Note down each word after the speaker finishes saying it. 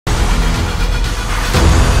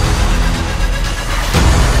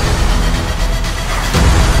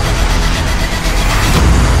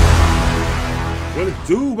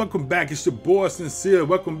do? Welcome back. It's your boy Sincere.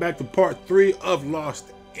 Welcome back to part 3 of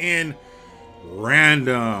Lost in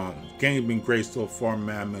Random. Game been great so far,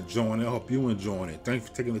 man. I'm enjoying it. I hope you enjoying it. Thanks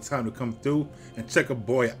for taking the time to come through and check a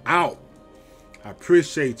boy out. I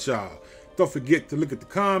appreciate y'all. Don't forget to look at the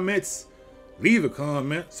comments, leave a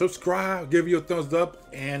comment, subscribe, give you a thumbs up,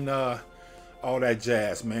 and all that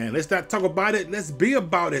jazz, man. Let's not talk about it. Let's be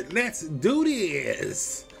about it. Let's do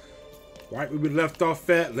this. Right where we left off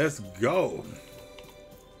at, let's go.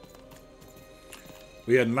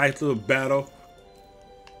 We had a nice little battle.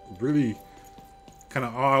 Really kind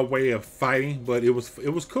of odd way of fighting, but it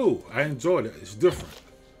was cool. I enjoyed it. It's different.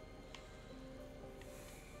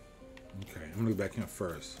 Okay, I'm gonna look back in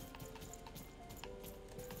first.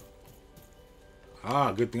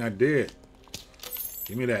 Ah, good thing I did.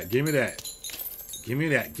 Give me that. Give me that. Give me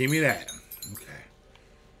that. Give me that. Okay.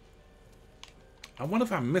 I wonder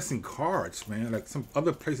if I'm missing cards, man. Like some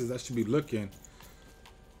other places I should be looking.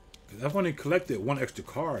 I've only collected one extra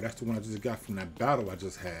card. That's the one I just got from that battle I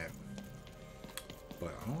just had.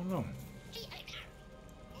 But I don't know.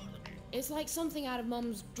 It's like something out of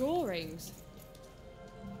Mum's drawings.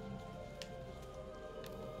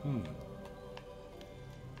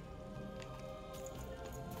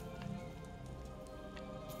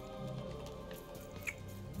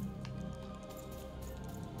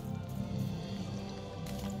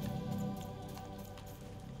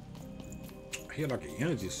 I hear like an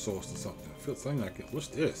energy source or something. I feel something like it. What's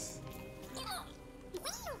this?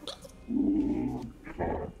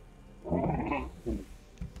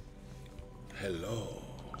 Hello.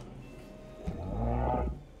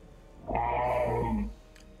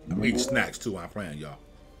 I'm eating snacks too while I'm playing, y'all.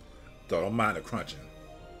 So don't mind the crunching.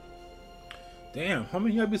 Damn, how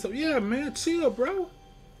many y'all be so? Yeah, man, chill, bro.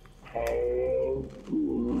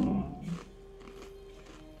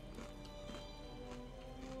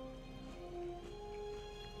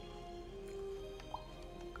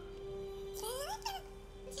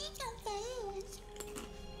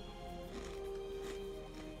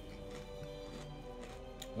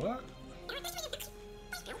 What?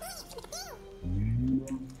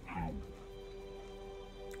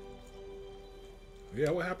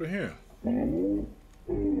 Yeah, what happened here?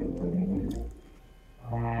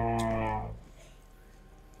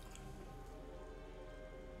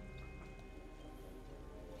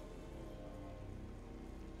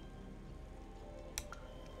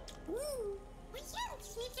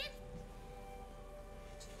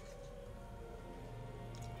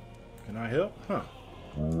 Can I help? Huh?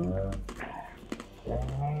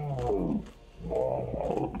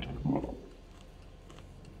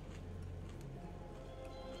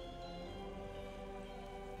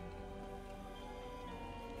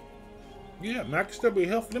 Yeah, man, I can still be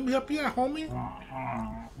helpful. Let me help you out, homie.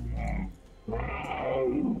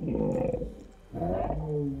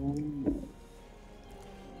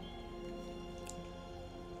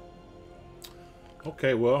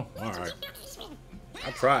 Okay, well, all right.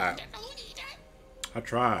 I tried. I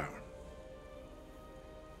tried.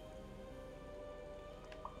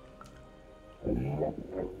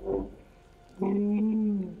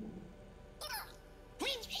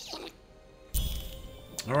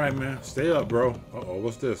 All right, man. Stay up, bro. Uh-oh,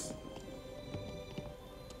 what's this?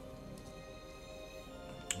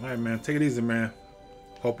 All right, man. Take it easy, man.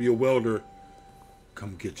 Hope your welder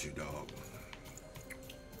come get you, dog.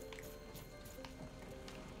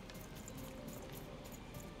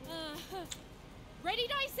 Ready,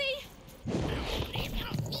 Dicey?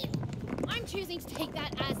 I'm choosing to take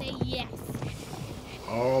that as a yes.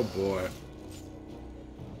 Oh, boy.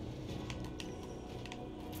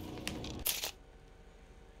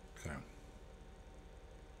 Okay.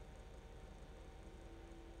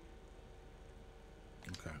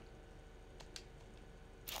 Okay.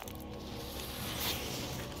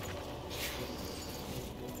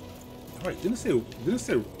 All right, didn't it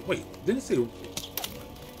say, wait, didn't it say,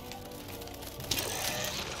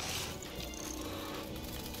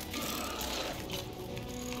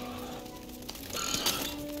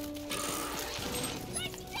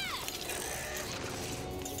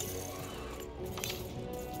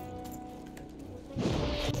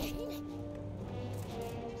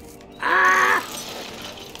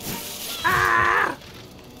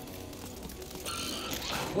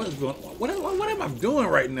 what is going on? What am I doing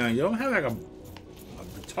right now, yo? I'm having like a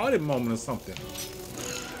retarded moment or something.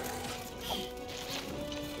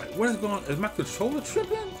 Like, what is going on? Is my controller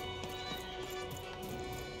tripping?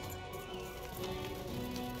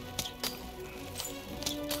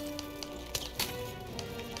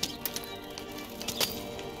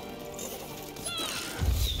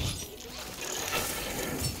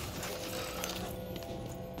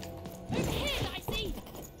 Over here, Dicey!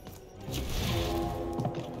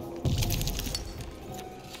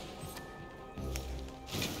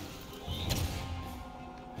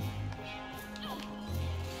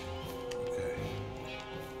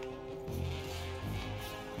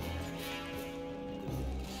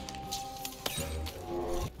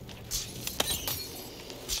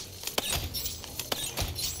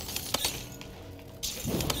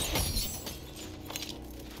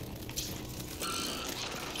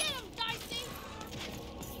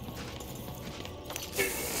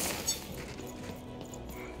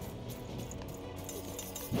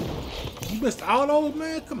 missed all those,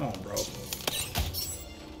 man? Come on, bro.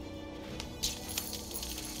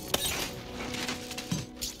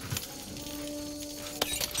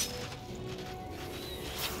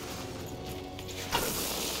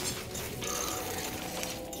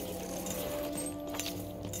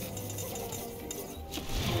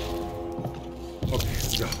 Okay,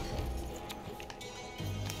 let's go.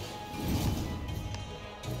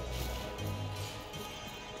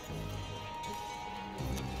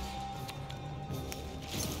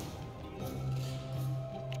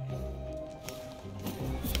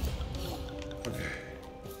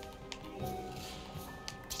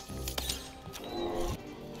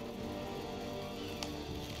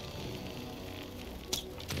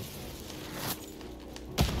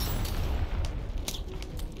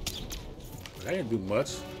 I didn't do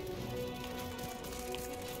much.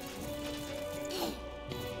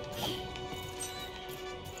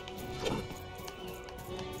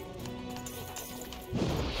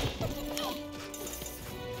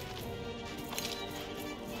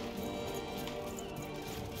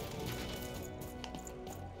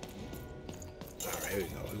 Alright, here we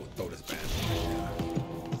go. We're gonna throw this back.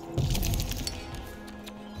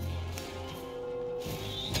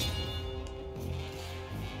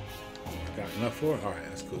 Got enough for it? Alright,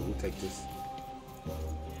 that's cool. We'll take this.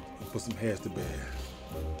 We'll put some heads to bed.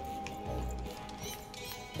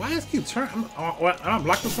 Why does it keep turning? I'm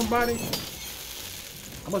locked with somebody?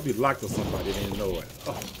 I must be locked with somebody. They didn't know it.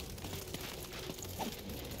 Oh.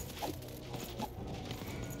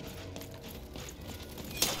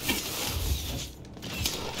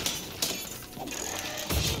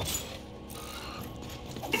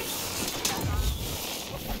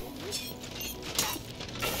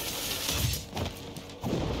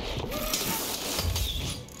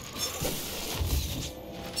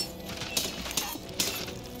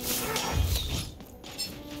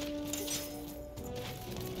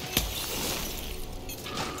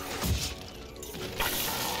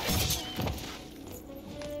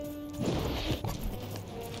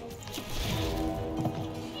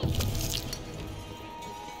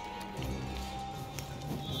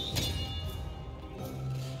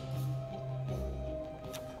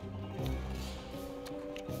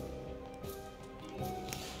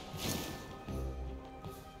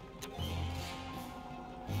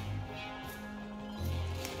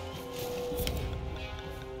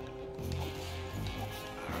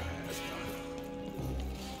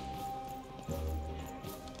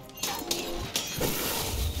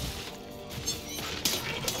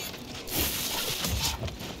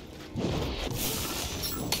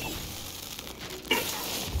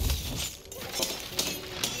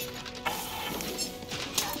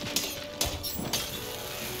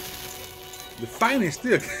 The fighting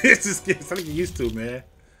still, it's just something you used to, man.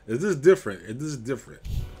 It's just different. It's just different.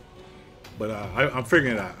 But I'm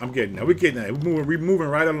figuring it out. I'm getting there. We're getting there. We're moving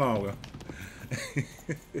right along.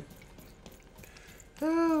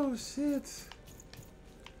 Oh shit!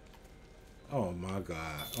 Oh my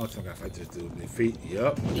god! Oh, I think I fight this dude with my feet.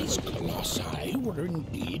 Yep. These colossi were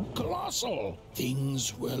indeed colossal.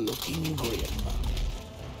 Things were looking grim.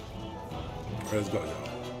 Let's go, y'all.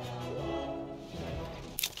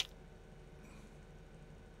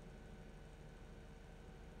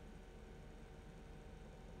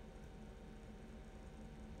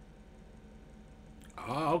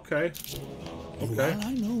 Ah, okay. And Okay. while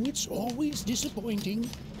I know it's always disappointing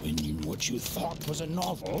when what you thought was a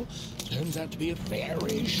novel turns out to be a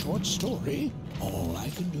very short story, all I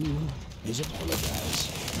can do is apologize.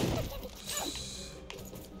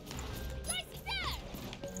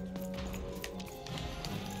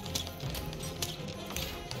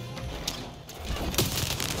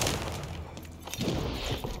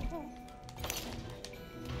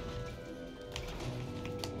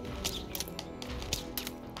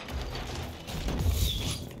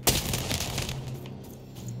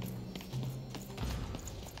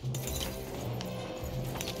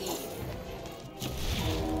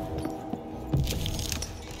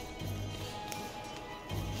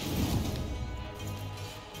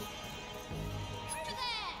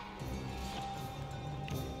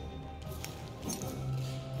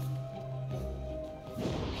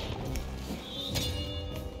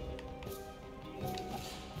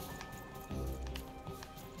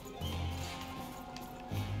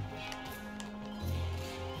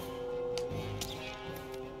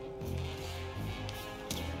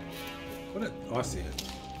 Oh, I see it.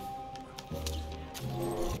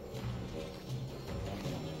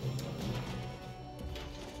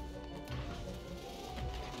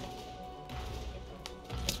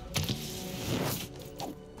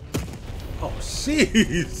 Oh,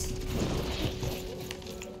 jeez.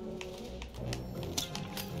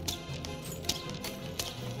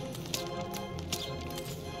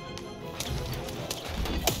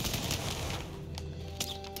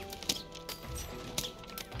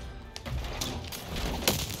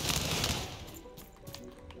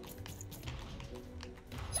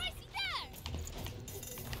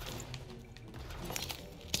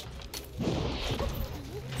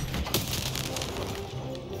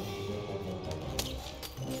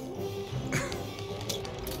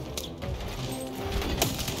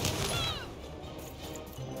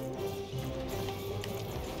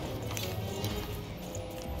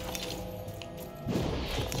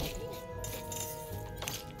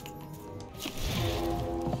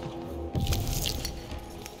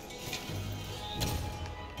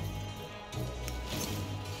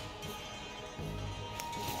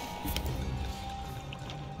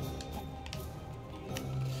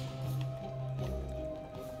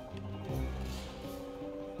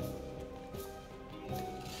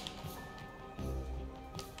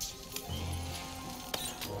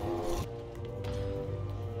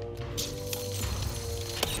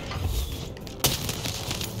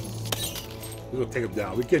 gonna take him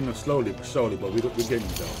down. We're getting him slowly but surely, but we're getting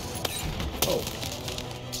him down. Oh.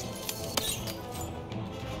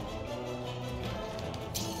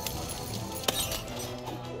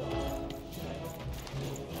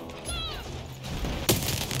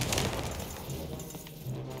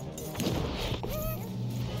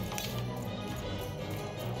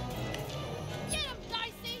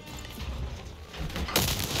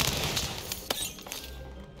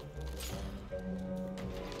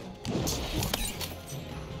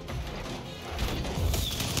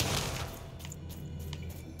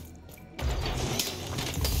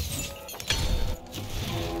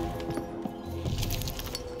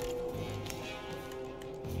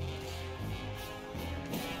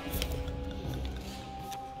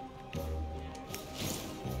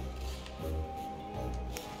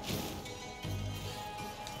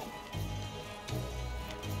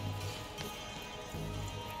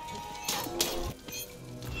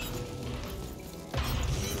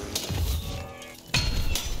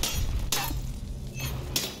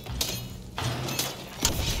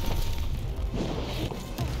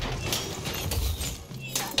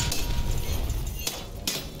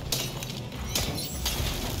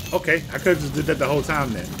 Okay, I could have just did that the whole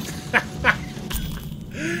time then.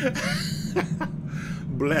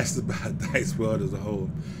 Blasted by Dice World as a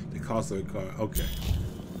whole. The cost of a car. Okay.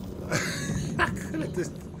 I could have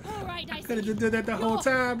just. All right, Dicey. Could have just did that the whole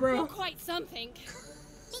time, bro. You're quite something.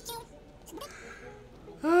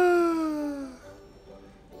 I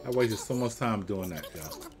wasted so much time doing that,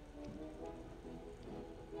 y'all.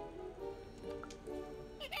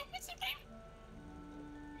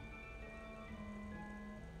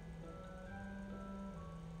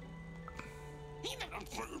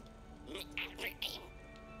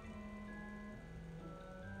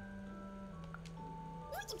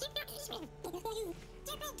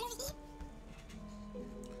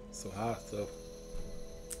 So hot stuff.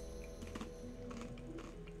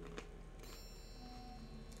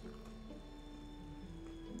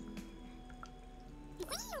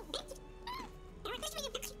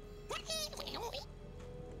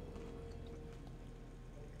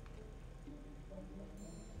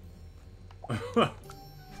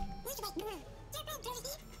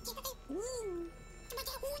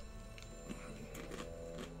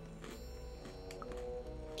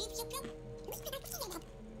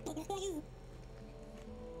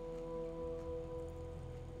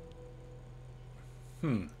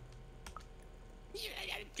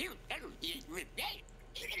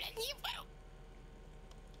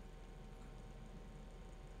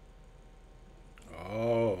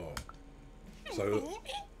 Oh.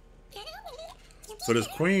 So this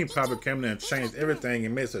queen probably came in and changed everything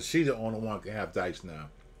and made so she the only one can have dice now.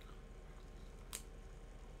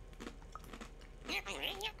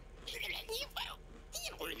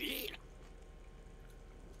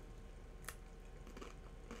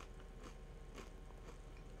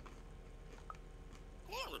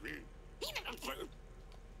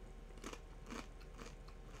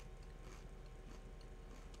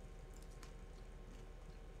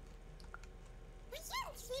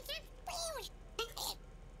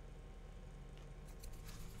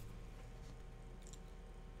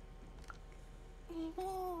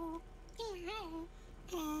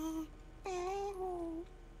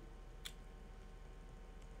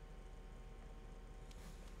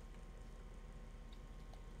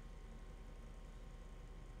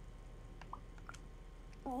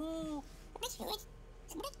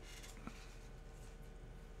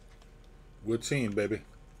 Good team, baby.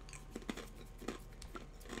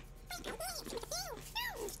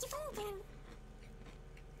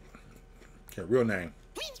 Okay, real name.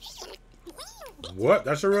 What?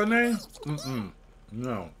 That's your real name? Mm-mm.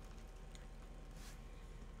 No.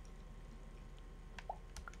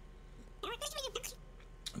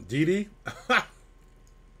 Dee Dee?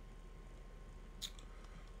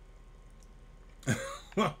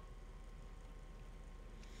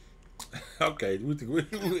 Okay.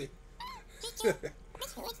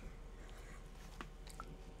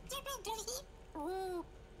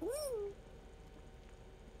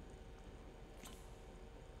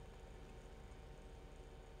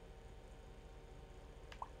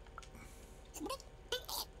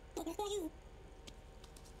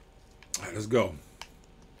 Alright, let's go.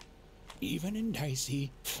 Even and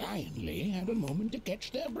Dicey finally had a moment to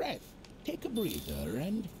catch their breath, take a breather,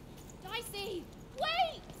 and... Dicey,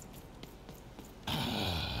 wait!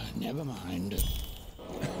 Never mind. Dicey!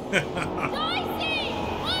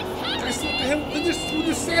 What's happening? We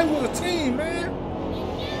just said we're a team, man.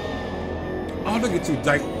 Oh, look at you,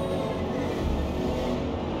 Dyke.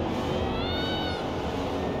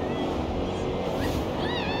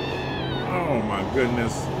 Oh my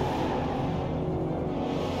goodness.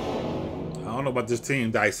 I don't know about this team,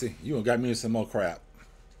 Dicey. You done got me in some more crap.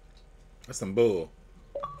 That's some bull.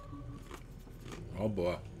 Oh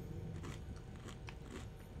boy.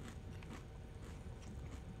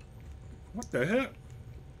 What the heck?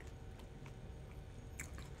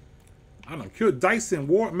 I done killed Dicey and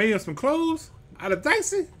made him some clothes out of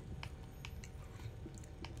Dicey.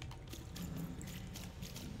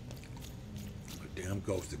 Damn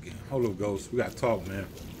ghost again. Hold up, ghost. We gotta talk, man.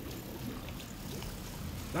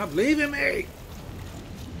 Stop leaving me.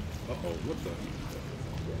 Uh-oh, what the?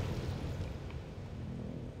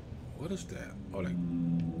 What is that? Oh, like,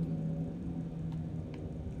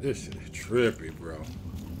 this shit is trippy, bro.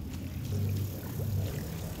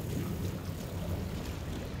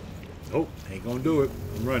 Oh, ain't gonna do it.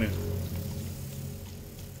 I'm running.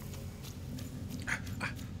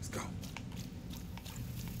 Let's go.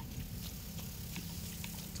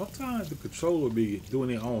 Sometimes the controller be doing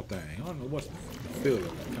their own thing. I don't know what's the feeling.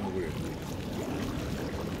 Kind of weird.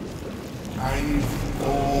 I've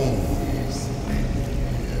always been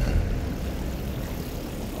here.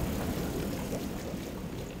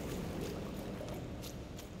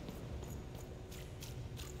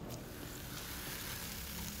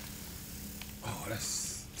 Oh,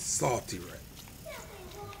 that's salty, right?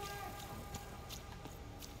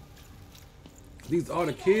 These are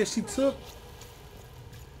the kids she took?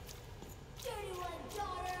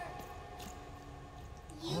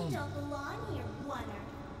 You don't belong here, Wonder.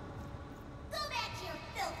 Go back to your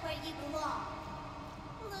filth where you belong.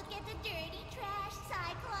 Look at the dirty trash,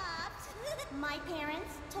 Cyclops. My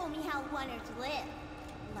parents told me how Wonders live.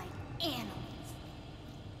 Like animals.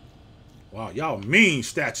 Wow, y'all mean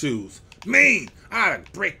statues. Mean! I'd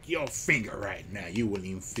break your finger right now. You wouldn't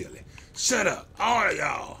even feel it. Shut up, all of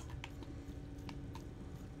y'all.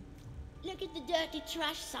 Look at the dirty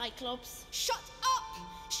trash, Cyclops. Shut up!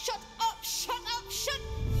 Shut up! Shut up! Shut...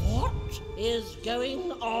 What is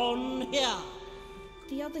going on here?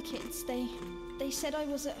 The other kids, they said I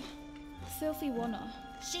was a filthy oner.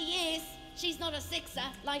 She is. She's not a sixer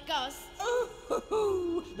like us.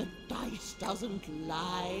 Oh, the dice doesn't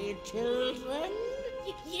lie, children.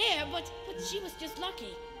 Yeah, but she was just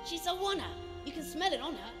lucky. She's a oner. You can smell it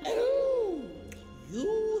on her. Oh,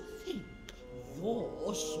 you think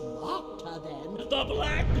you're smarter than the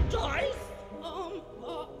black dice?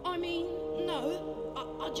 I mean, no.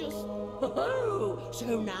 I just... Oh,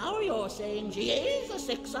 so now you're saying she is a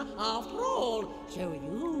sixer after all. So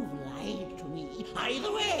you've lied to me.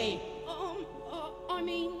 Either way. I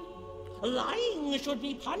mean... Lying should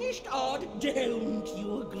be punished, Odd. Don't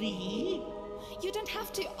you agree? You don't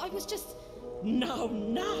have to. I was just... Now,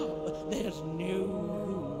 there's no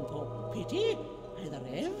room for pity. Either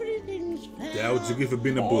everything's fair. That what you get for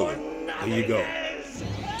being a bully. There you go.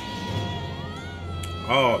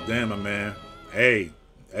 Oh, damn, my man. Hey.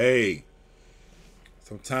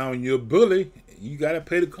 Sometimes when you're a bully, you gotta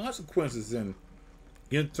pay the consequences and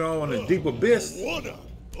get thrown in a deep abyss. Wonder,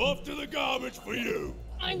 off to the garbage for you.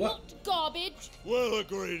 I'm not garbage. We'll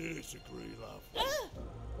agree to disagree, love.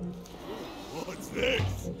 What's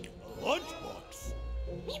this? A lunchbox?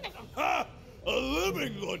 Ha! A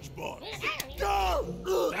living lunchbox! Go!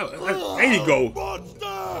 There you go.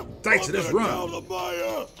 Monster! Thanks, let's run.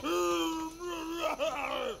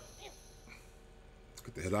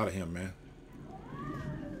 Get the hell out of here, man.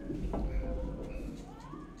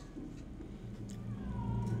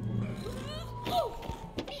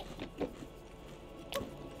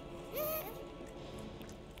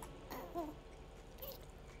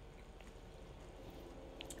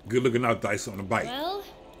 Good looking out, Dice, on the bike. Well,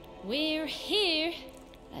 we're here.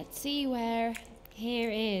 Let's see where here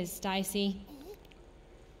is, Dicey.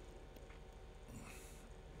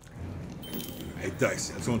 Hey,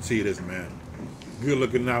 Dice, I just want to tell you this, man. Good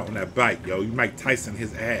looking out on that bike, yo. You Mike Tyson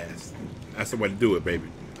his ass. That's the way to do it,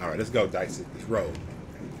 baby. All right, let's go, Dicey. Let's roll.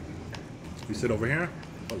 We sit over here.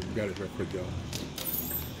 Oh, we got it real quick, yo.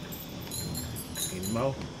 Any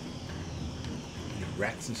more? Any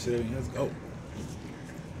rats and shit in here? Let's go.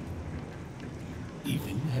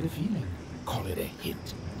 Even had a feeling, call it a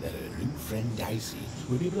hint, that her new friend Dicey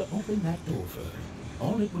would be able to open that door for her.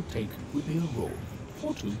 All it would take would be a roll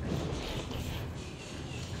or two.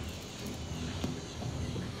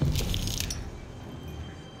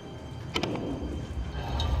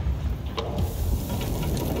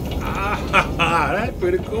 That's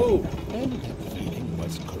pretty cool. And that feeling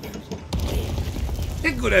was correct.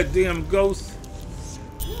 There go that damn ghost.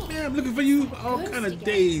 Man, I'm looking for you all kind of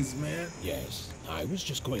days, man. Yes, I was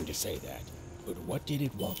just going to say that. But what did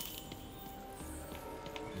it want?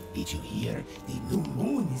 Did you hear? The new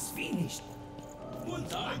moon is finished.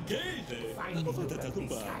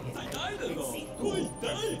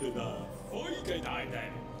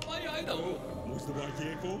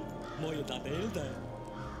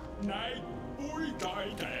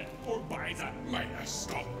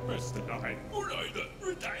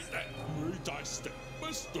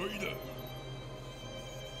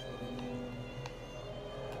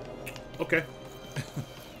 Okay.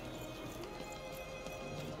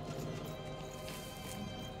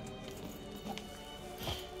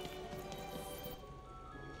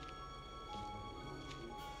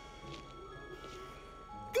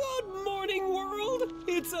 Good morning, world!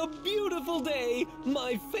 It's a beautiful day,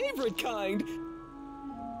 my favorite kind.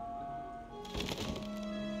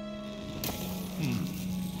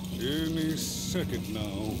 Any second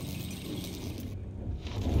now.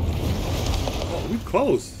 Oh, we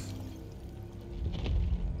close.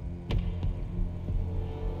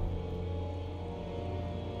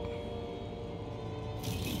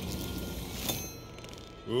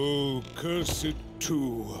 Oh, curse it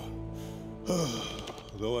too.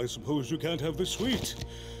 Though I suppose you can't have the sweet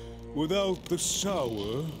without the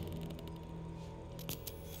sour.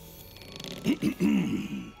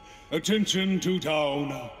 Attention to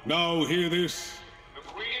town. Now hear this. The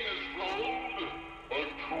Queen is rolled of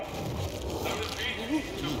two. I repeat,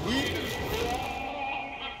 the Queen is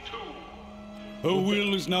rolled of two. Her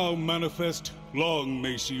will is now manifest. Long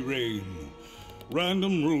may she reign.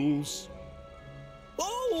 Random rules.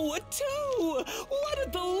 Oh, a two! What a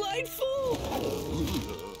delightful...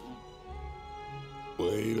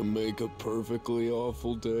 Way to make a perfectly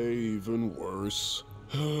awful day even worse.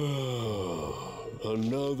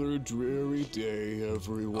 Another dreary day,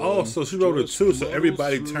 everyone. Oh, so she wrote a Just two, so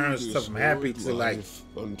everybody muddle turns through from this happy horrid to like life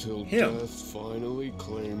until him. death finally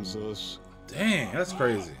claims us. Dang, that's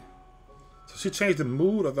crazy. So she changed the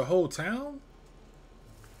mood of the whole town?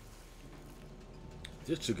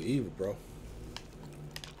 This chick is evil, bro.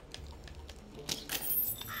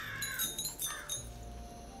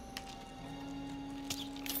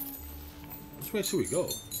 Which way should we go?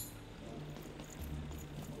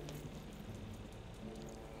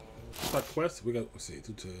 Our quest? We got, let's see,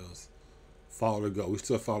 2 tails. Follow the ghost. We're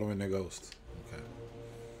still following the ghost. Okay.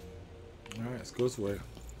 Alright, let's go this way.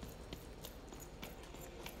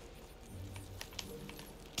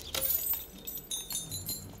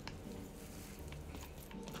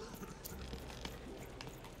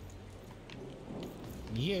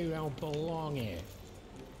 You don't belong here.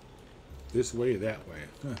 This way, that way.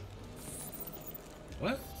 Huh.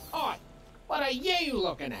 What? Oi! What are you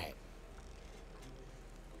looking at?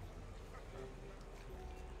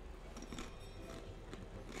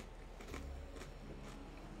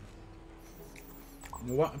 You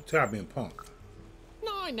know what? I'm tired of being punk.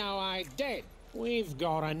 No, I did. We've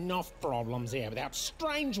got enough problems here without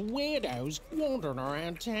strange weirdos wandering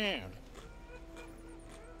around town.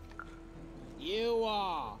 You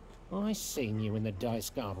are. I seen you when the dice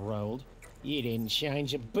got rolled. You didn't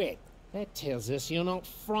change a bit. That tells us you're not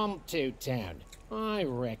from Two Town. I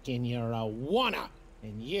reckon you're a one-up,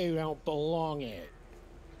 and you don't belong here.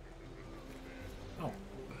 Oh,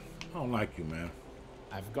 I don't like you, man.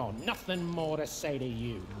 I've got nothing more to say to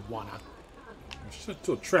you, one-up. Shut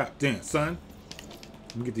your trap then, son.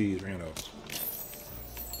 Let me get these ran off.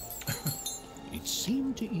 It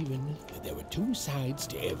seemed to even that there were two sides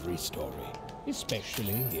to every story,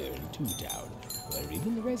 especially here in Two Town, where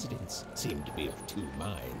even the residents seem to be of two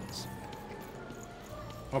minds.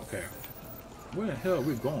 Okay. Where the hell are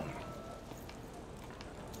we going?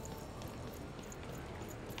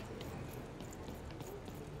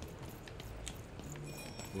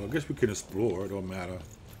 Well, I guess we can explore. It don't matter.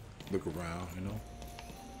 Look around, you know.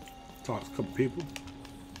 Talk to a couple people.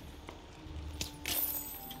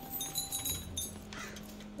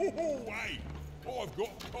 Oh, hey! I've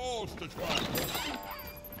got cards to trade.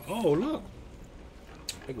 Oh, look.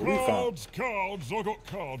 Look what we found. Cards! I got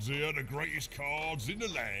cards here, the greatest cards in the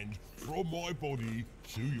land, from my body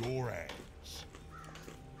to your hands.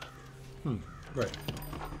 Right.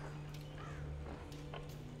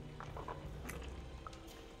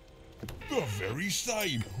 The very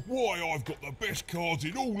same. Why, I've got the best cards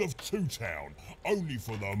in all of Two Town, only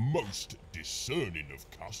for the most discerning of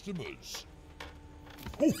customers.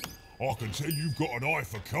 Oh, I can tell you've got an eye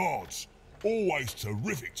for cards. Always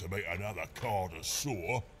terrific to meet another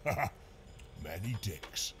connoisseur. Manny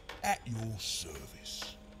Dix, at your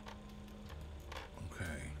service.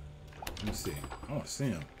 Okay. Let me see. I want to see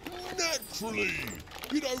him. Naturally!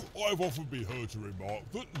 You know, I've often been heard to remark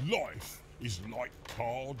that life is like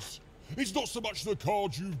cards. It's not so much the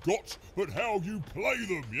cards you've got, but how you play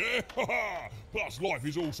them, yeah? Plus, life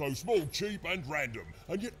is also small, cheap, and random,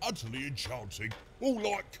 and yet utterly enchanting. All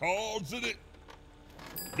like cards, innit?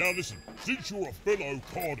 Now listen, since you're a fellow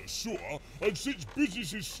connoisseur, and since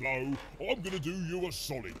business is slow, I'm gonna do you a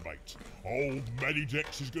solid, mate. Old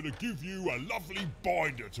Manidex is gonna give you a lovely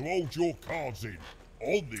binder to hold your cards in,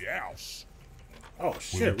 on the house. Oh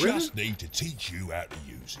shit, we'll really? just need to teach you how to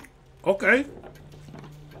use it. Okay.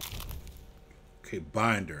 Okay,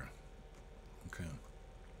 binder. Okay.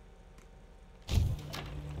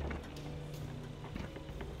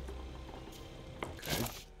 Okay.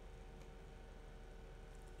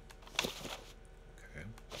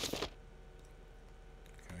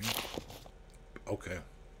 Okay.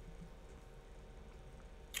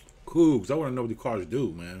 Cool, because I want to know what the cards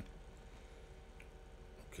do, man.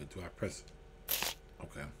 Okay, do I press it?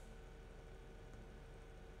 Okay.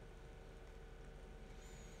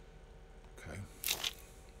 Okay.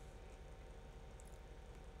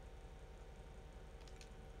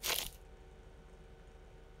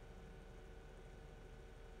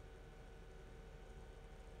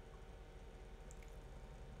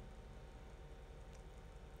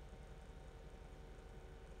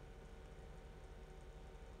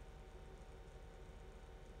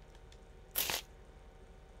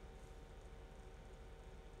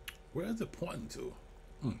 Where is it pointing to?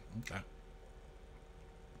 Okay.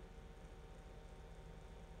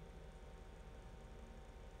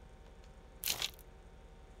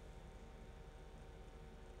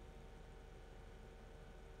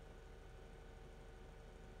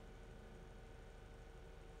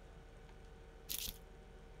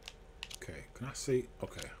 Okay, can I see?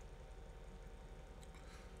 Okay.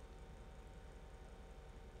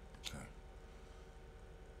 Okay.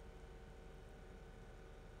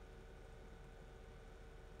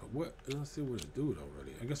 But what? Let's see what it do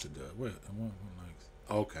already. I guess it does. Wait, I want one likes.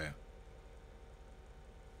 Okay.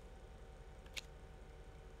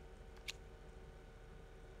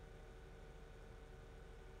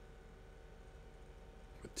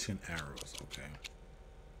 With 10 arrows. Okay.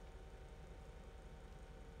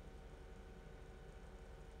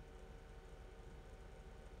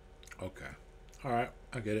 Okay. All right.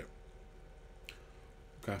 I get it.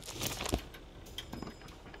 Okay.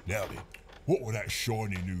 Now then, what with that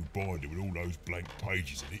shiny new binder with all those blank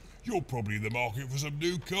pages in it, you're probably in the market for some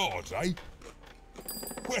new cards, eh?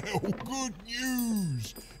 Well, good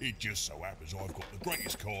news! It just so happens I've got the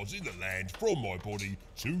greatest cards in the land from my body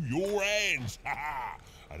to your hands. Ha ha!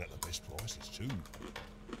 And at the best prices too.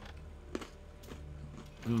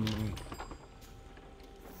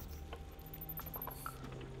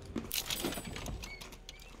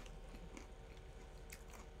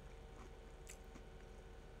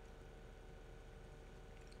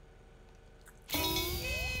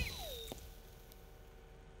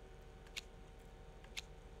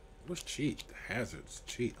 What's cheat? The hazards.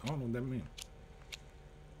 Cheat. I don't know what that means.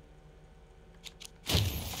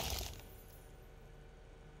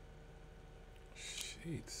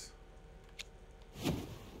 Sheets.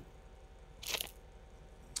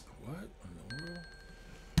 What in the world?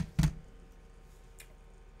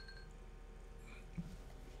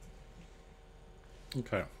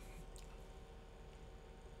 Okay.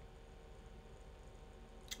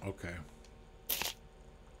 Okay.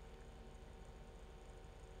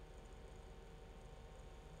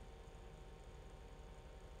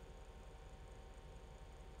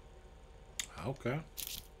 Okay.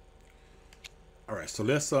 All right, so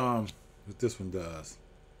let's what this one does.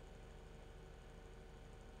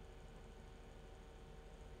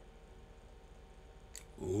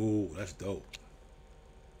 Ooh, that's dope.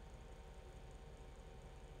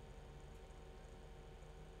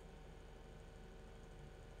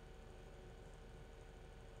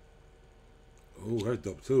 Ooh, that's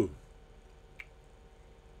dope too.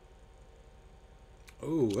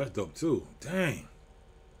 Ooh, that's dope too. Dang.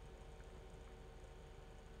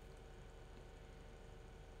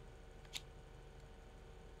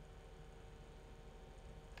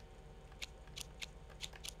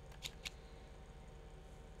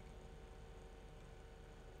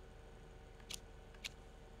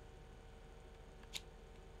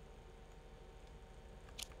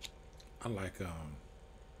 I like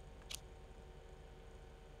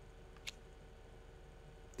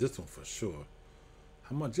this one for sure.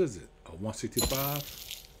 How much is it?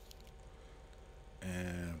 165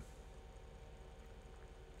 and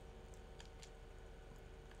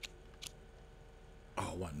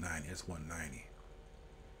oh 190. That's 190.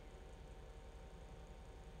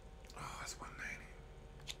 Oh, that's 190.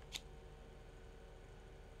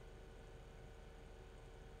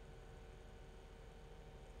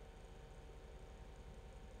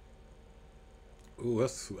 Ooh,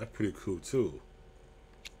 that's pretty cool too.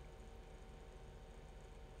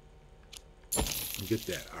 Get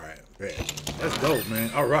that. All right, bet. That's dope,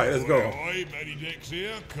 man. All right, let's go. Oi, Matty Dex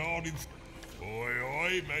here,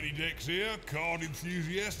 Oi, Matty Dex here, card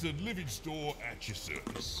enthusiast and living store at your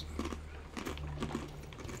service.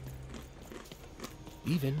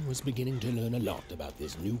 Even was beginning to learn a lot about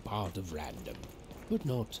this new part of random, but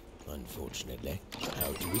not, unfortunately,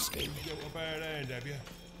 how to escape. You got a bad hand, have you?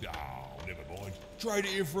 Oh, never mind. Trade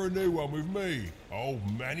it in for a new one with me, old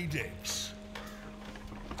Matty Dex.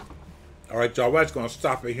 All right, y'all, we're just going to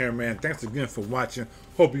stop it here, man. Thanks again for watching.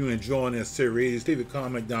 Hope you enjoying this series. Leave a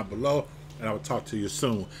comment down below, and I will talk to you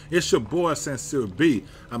soon. It's your boy, CincereB.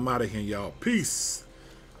 I'm out of here, y'all. Peace.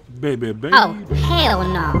 Baby. Oh, hell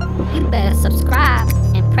no. You better subscribe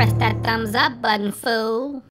and press that thumbs up button, fool.